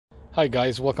Hi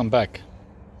guys, welcome back.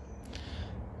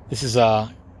 This is a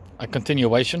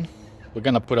continuation. We're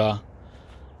gonna put a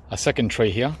second tree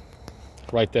here,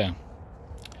 right there,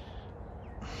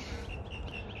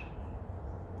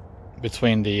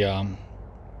 between the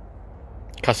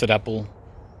custard apple,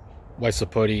 white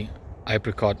sapoti,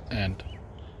 apricot, and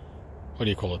what do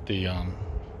you call it, the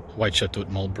white shatut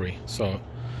mulberry. So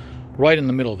right in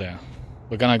the middle there,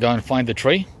 we're gonna go and find the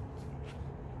tree.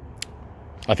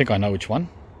 I think I know which one.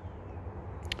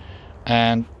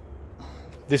 And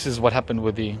this is what happened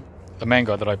with the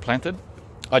mango that I planted.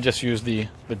 I just used the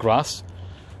grass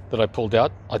that I pulled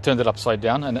out. I turned it upside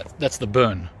down, and that's the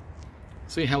burn.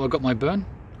 See how I got my burn?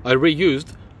 I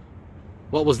reused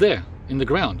what was there in the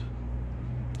ground.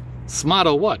 Smart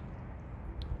or what?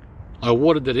 I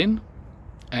watered it in,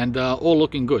 and all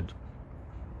looking good.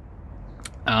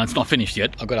 It's not finished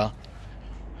yet. I've got to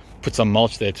put some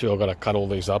mulch there too. I've got to cut all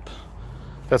these up.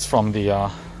 That's from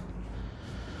the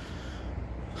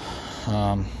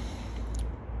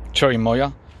cherry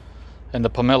moya and the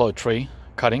pomelo tree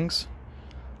cuttings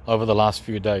over the last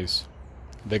few days.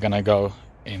 They're gonna go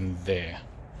in there.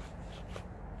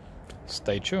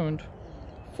 Stay tuned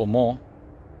for more.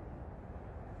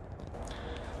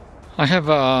 I have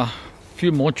a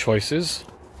few more choices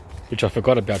which I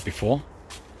forgot about before.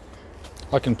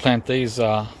 I can plant these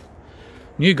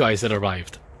new guys that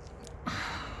arrived.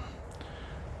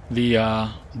 The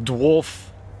dwarf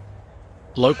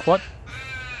loquat,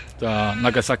 the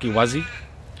Nagasaki Wazi,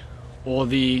 or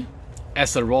the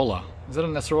acerola. Is that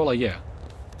an acerola? Yeah.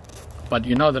 But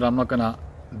you know that I'm not gonna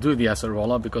do the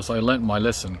acerola because I learnt my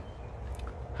lesson.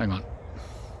 Hang on.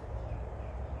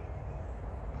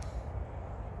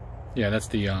 Yeah, that's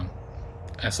the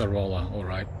acerola,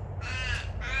 alright.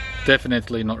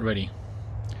 Definitely not ready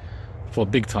for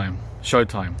big time,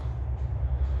 showtime.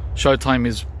 Showtime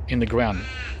is in the ground.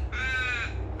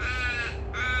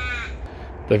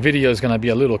 The video is going to be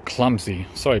a little clumsy,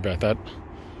 sorry about that,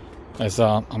 as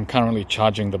I'm currently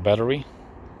charging the battery.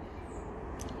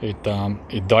 It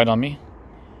died on me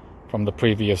from the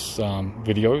previous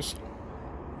videos,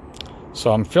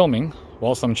 so I'm filming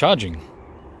whilst I'm charging.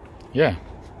 Yeah.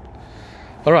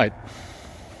 Alright,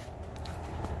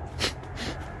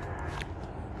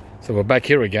 so we're back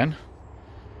here again.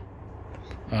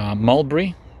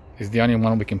 Mulberry is the only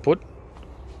one we can put.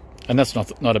 And that's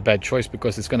not a bad choice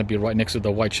because it's going to be right next to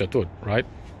the white shatut, right?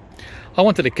 I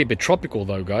wanted to keep it tropical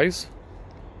though, guys.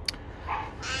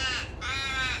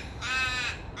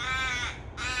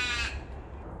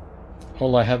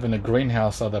 All I have in the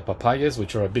greenhouse are the papayas,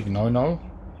 which are a big no-no.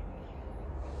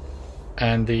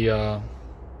 And the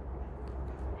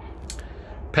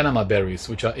Panama berries,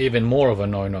 which are even more of a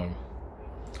no-no.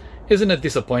 Isn't it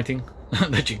disappointing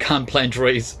that you can't plant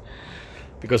trees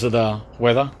because of the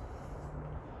weather?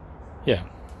 Yeah.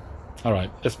 Alright,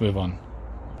 let's move on.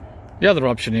 The other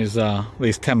option is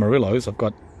these tamarillos. I've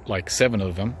got like 7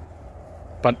 of them.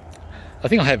 But I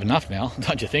think I have enough now,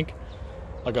 don't you think?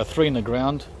 I got 3 in the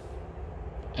ground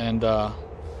and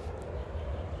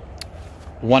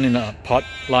 1 in a pot,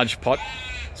 large pot.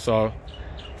 So I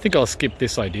think I'll skip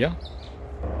this idea.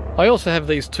 I also have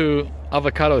these 2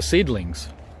 avocado seedlings.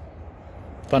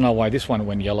 Don't know why this one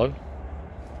went yellow.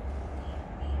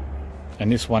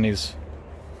 And this one is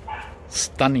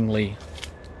stunningly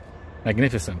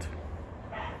magnificent.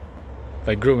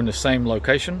 They grew in the same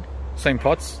location, same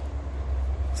pots,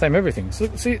 same everything. So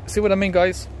see what I mean,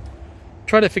 guys?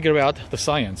 Try to figure out the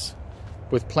science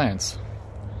with plants.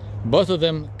 Both of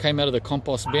them came out of the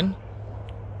compost bin,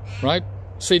 right?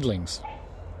 Seedlings.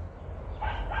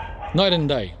 Night and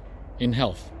day in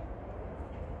health.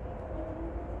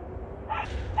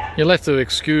 You'll have to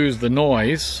excuse the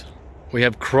noise. We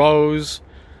have crows,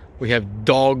 we have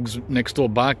dogs next door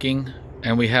barking,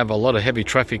 and we have a lot of heavy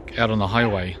traffic out on the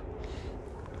highway.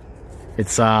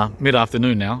 It's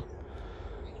mid-afternoon now,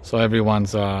 so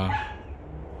everyone's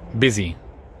busy.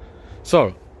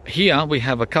 So here we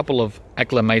have a couple of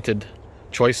acclimated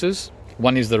choices.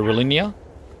 One is the Rollinia.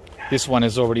 This one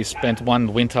has already spent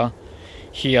 1 winter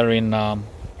here in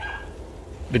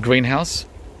the greenhouse,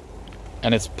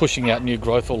 and it's pushing out new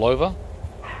growth all over.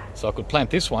 So I could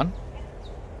plant this one.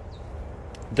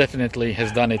 Definitely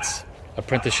has done its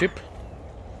apprenticeship.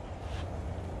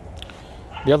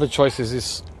 The other choice is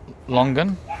this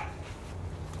longan.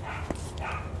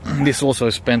 This also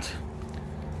spent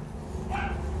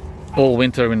all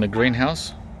winter in the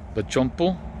greenhouse. The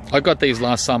chompu. I got these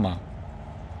last summer.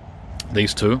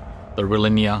 These 2, the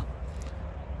Rollinia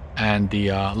and the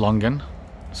longan.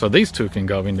 So these 2 can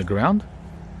go in the ground.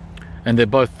 And they're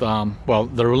both, well,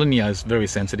 the Rollinia is very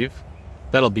sensitive.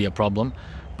 That'll be a problem.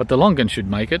 But the longan should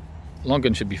make it.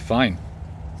 Longan should be fine.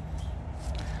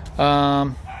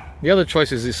 The other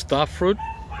choice is this star fruit.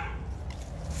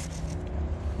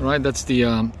 Right, that's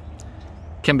the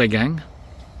Kembegang.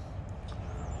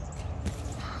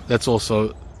 That's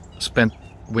also spent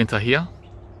winter here.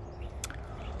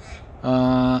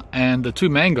 And the two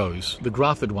mangoes, the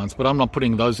grafted ones, but I'm not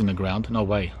putting those in the ground. No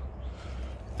way.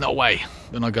 No way.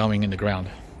 They're not going in the ground.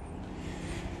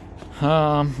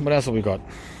 What else have we got?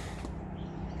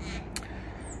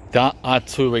 The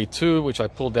R2E2, which I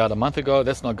pulled out a month ago.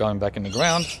 That's not going back in the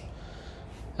ground.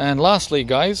 And lastly,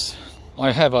 guys,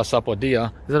 I have a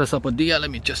Sapodilla. Is that a Sapodilla? Let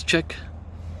me just check.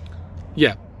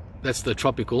 Yeah, that's the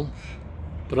tropical.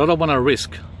 But I don't want to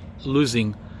risk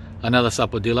losing another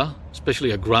Sapodilla,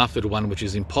 especially a grafted one, which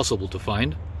is impossible to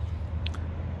find.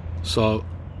 So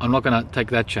I'm not going to take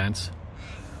that chance.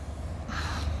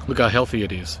 Look how healthy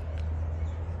it is.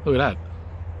 Look at that.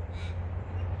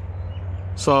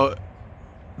 So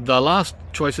the last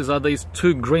choices are these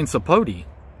two green Sapodi.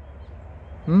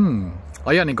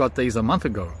 I only got these a month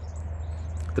ago,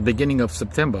 the beginning of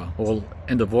September or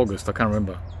end of August, I can't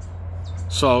remember.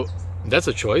 So that's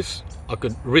a choice. I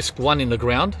could risk one in the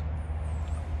ground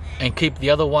and keep the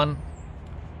other one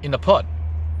in the pot.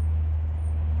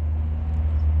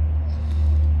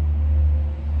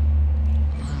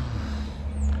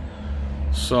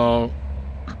 So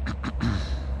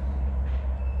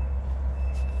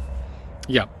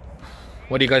yeah,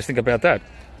 what do you guys think about that?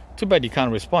 Too bad you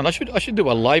can't respond. I should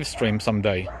do a live stream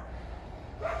someday.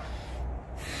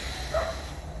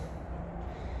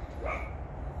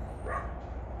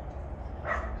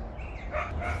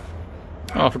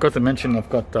 Oh, I forgot to mention I've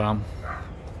got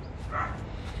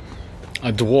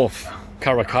a dwarf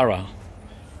Caracara.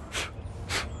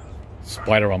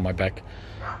 Spider on my back.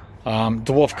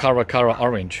 Dwarf Caracara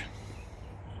orange.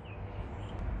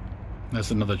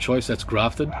 That's another choice. That's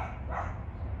grafted.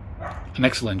 An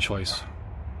excellent choice.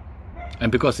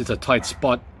 And because it's a tight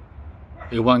spot,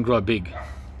 it won't grow big.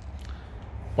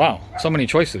 Wow, so many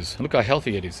choices. Look how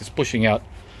healthy it is. It's pushing out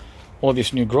all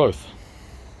this new growth.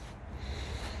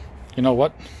 You know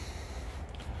what?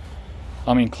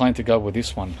 I'm inclined to go with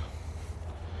this one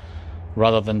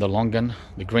rather than the longan,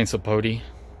 the green Sapodi,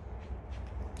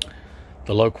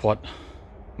 the loquat,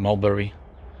 mulberry.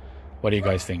 What do you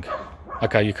guys think?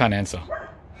 Okay, you can't answer.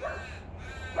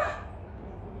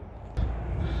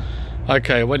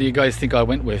 Okay, what do you guys think I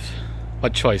went with?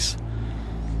 What choice?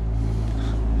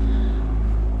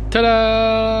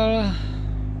 Ta-da!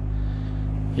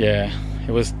 Yeah,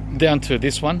 it was down to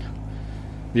this one,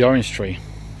 the orange tree,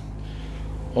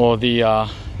 or the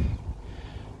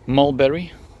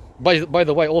mulberry. By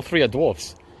the way, all three are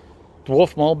dwarfs.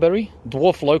 Dwarf mulberry,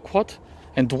 dwarf loquat,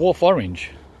 and dwarf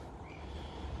orange.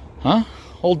 Huh?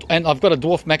 And I've got a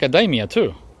dwarf macadamia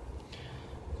too.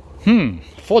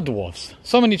 4 dwarfs.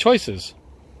 So many choices.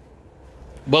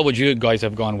 What would you guys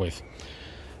have gone with?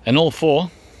 And all 4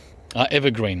 are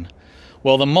evergreen.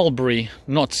 Well, the mulberry,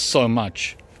 not so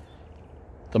much.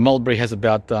 The mulberry has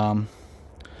about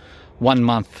 1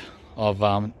 month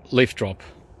of leaf drop.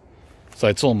 So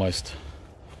it's almost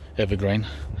evergreen.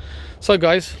 So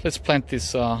guys, let's plant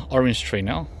this orange tree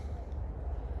now.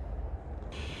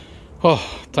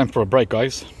 Oh, time for a break,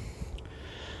 guys.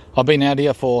 I've been out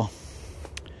here for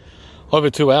over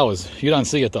 2 hours. You don't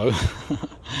see it though.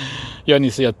 You only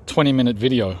see a 20-minute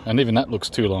video, and even that looks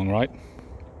too long, right?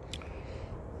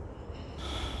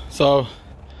 So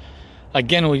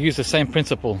again, we'll use the same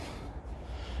principle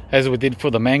as we did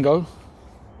for the mango,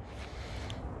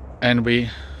 and we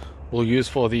will use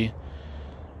for the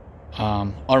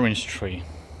orange tree.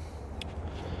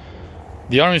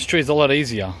 The orange tree is a lot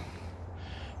easier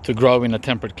to grow in a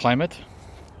temperate climate.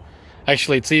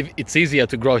 Actually, it's easier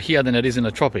to grow here than it is in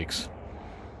the tropics,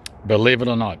 believe it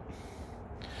or not.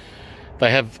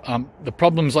 They have the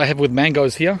problems I have with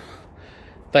mangoes here,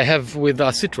 they have with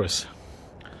citrus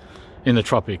in the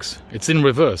tropics. It's in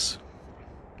reverse.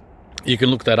 You can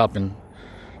look that up and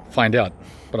find out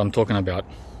what I'm talking about.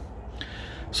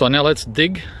 So now let's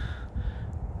dig.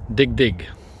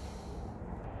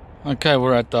 Okay,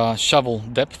 we're at shovel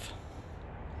depth,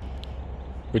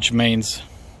 which means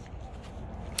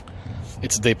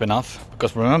it's deep enough,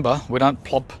 because remember, we don't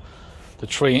plop the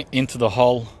tree into the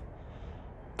hole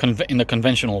in the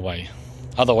conventional way.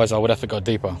 Otherwise I would have to go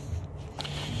deeper.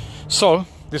 So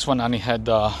this one only had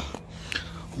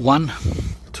 1,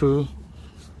 2,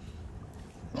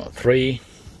 3,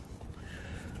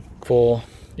 4.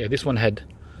 Yeah, this one had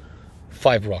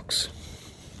 5 rocks,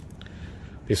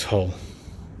 this hole.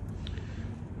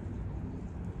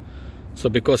 So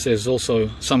because there's also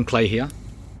some clay here,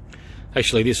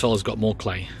 actually this hole has got more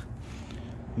clay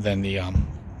than the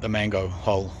mango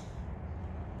hole.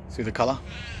 See the color?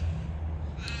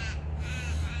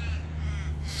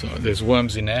 So there's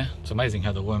worms in there. It's amazing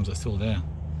how the worms are still there,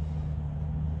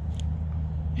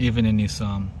 even in this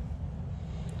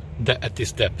at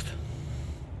this depth.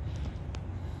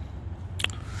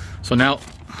 So now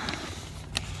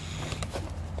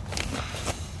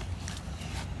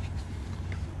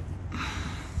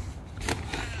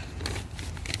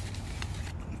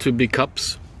two big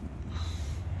cups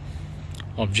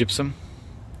of gypsum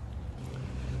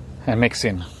and mix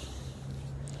in,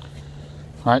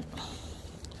 right,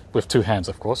 with two hands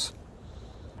of course.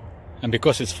 And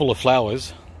because it's full of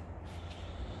flowers,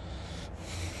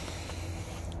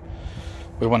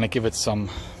 we want to give it something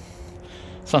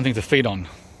to feed on,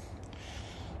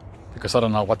 because I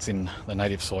don't know what's in the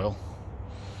native soil.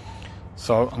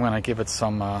 So I'm going to give it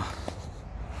some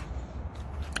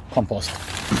compost.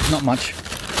 Not much.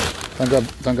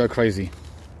 Don't go crazy.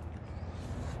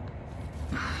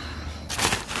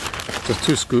 Just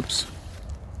 2 scoops,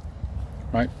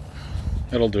 right?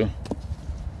 That'll do.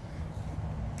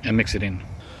 And mix it in.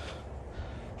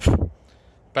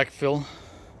 Backfill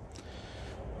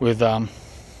with 4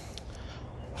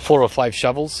 or 5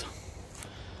 shovels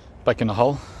back in the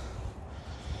hole,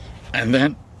 and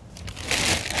then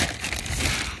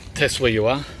test where you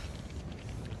are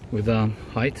with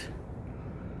height.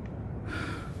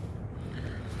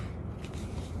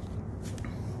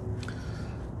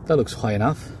 That looks high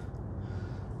enough,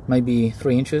 maybe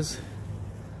 3 inches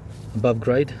above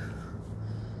grade,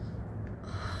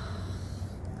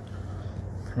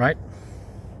 right?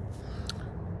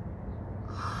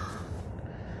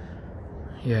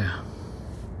 Yeah.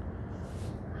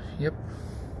 Yep.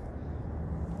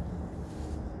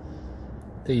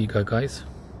 There you go, guys.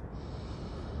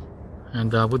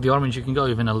 And with the orange you can go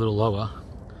even a little lower,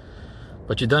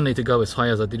 but you don't need to go as high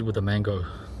as I did with the mango.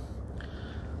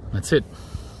 That's it.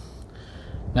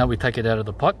 Now we take it out of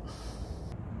the pot.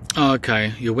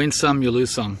 Okay, you win some, you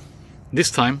lose some.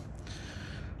 This time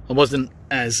I wasn't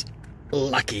as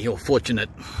lucky or fortunate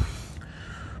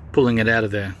pulling it out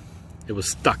of there. It was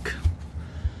stuck.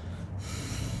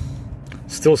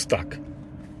 Still stuck.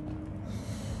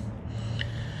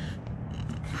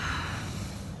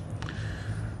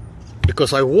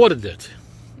 Because I watered it.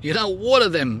 You don't water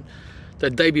them the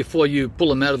day before you pull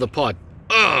them out of the pot.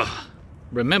 Ugh.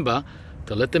 Remember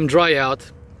to let them dry out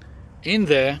in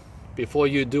there before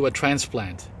you do a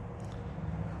transplant.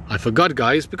 I forgot,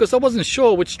 guys, because I wasn't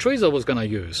sure which trees I was going to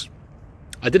use.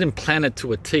 I didn't plan it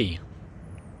to a T.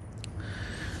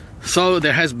 So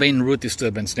there has been root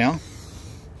disturbance now.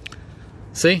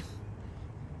 See?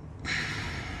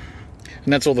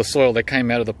 And that's all the soil that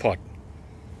came out of the pot.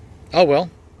 Oh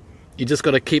well, you just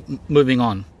got to keep moving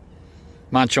on.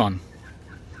 March on.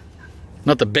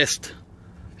 Not the best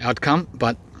outcome,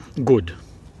 but good.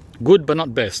 Good, but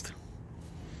not best.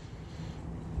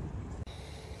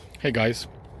 Hey guys,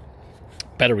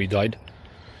 battery died,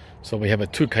 so we have a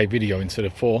 2K video instead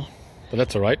of 4, but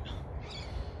that's alright.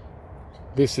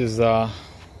 This is the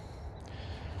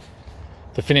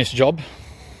finished job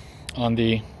on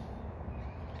the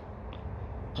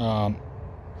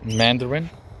mandarin.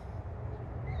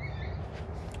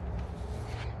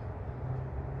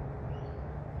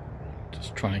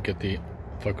 Just trying to get the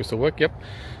focus to work. Yep.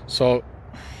 So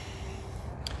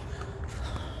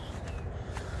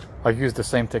I used the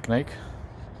same technique.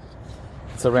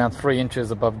 It's around 3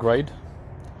 inches above grade.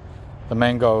 The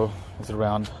mango is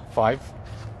around 5,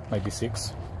 maybe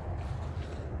 6.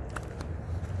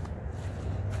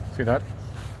 See that?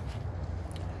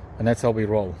 And that's how we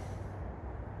roll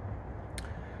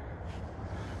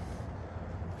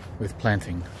with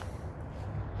planting.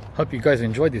 Hope you guys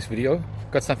enjoyed this video,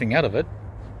 got something out of it.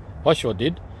 I sure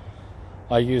did.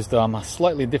 I used a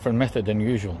slightly different method than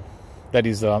usual. That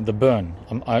is the burn.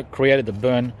 I created the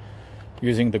burn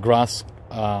using the grass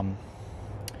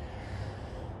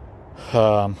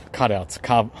cutouts,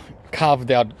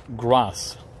 carved out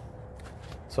grass.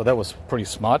 So that was pretty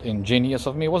smart, ingenious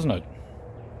of me, wasn't it?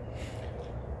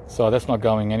 So that's not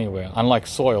going anywhere. Unlike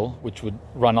soil, which would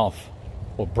run off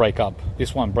or break up.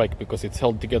 This won't break because it's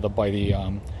held together by the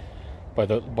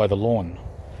lawn.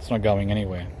 It's not going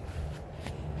anywhere.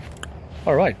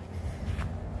 All right.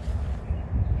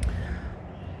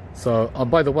 So,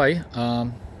 by the way,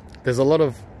 there's a lot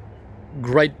of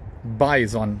great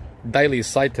buys on Daleys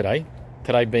site today.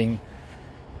 Today being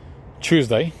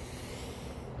Tuesday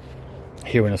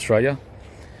here in Australia.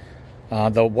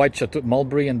 The white Shatut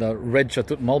mulberry and the red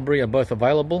Shatut mulberry are both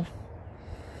available,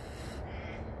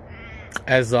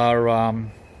 as are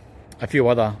a few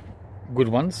other good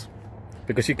ones,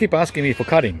 because you keep asking me for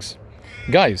cuttings.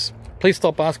 Guys, please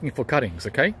stop asking for cuttings,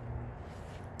 okay?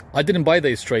 I didn't buy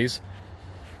these trees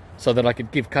so that I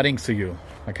could give cuttings to you,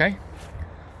 okay?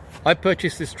 I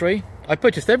purchased this tree. I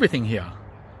purchased everything here.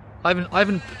 I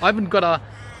haven't got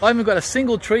a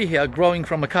single tree here growing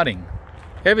from a cutting.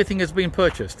 Everything has been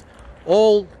purchased.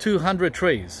 All 200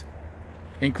 trees,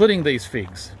 including these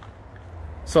figs.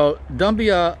 So don't be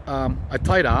a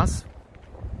tight ass.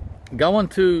 Go on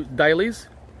to Daleys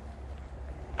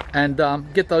and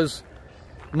get those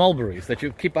mulberries that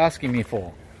you keep asking me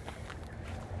for.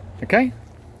 Okay?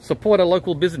 Support a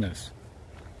local business.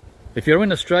 If you're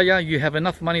in Australia, you have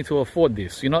enough money to afford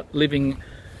this. You're not living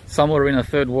somewhere in a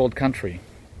third world country.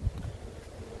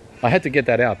 I had to get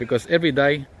that out because every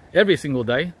day, every single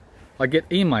day, I get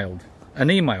an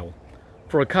email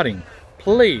for a cutting.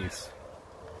 Please.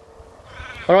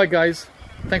 Alright guys,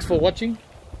 thanks for watching.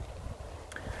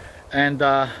 And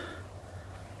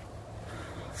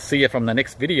see you from the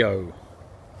next video.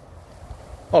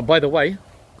 Oh, by the way,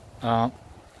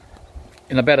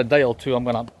 in about a day or two, I'm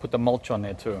going to put the mulch on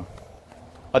there too.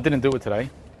 I didn't do it today.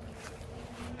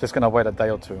 Just going to wait a day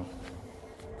or two.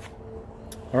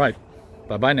 Alright,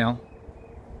 bye-bye now.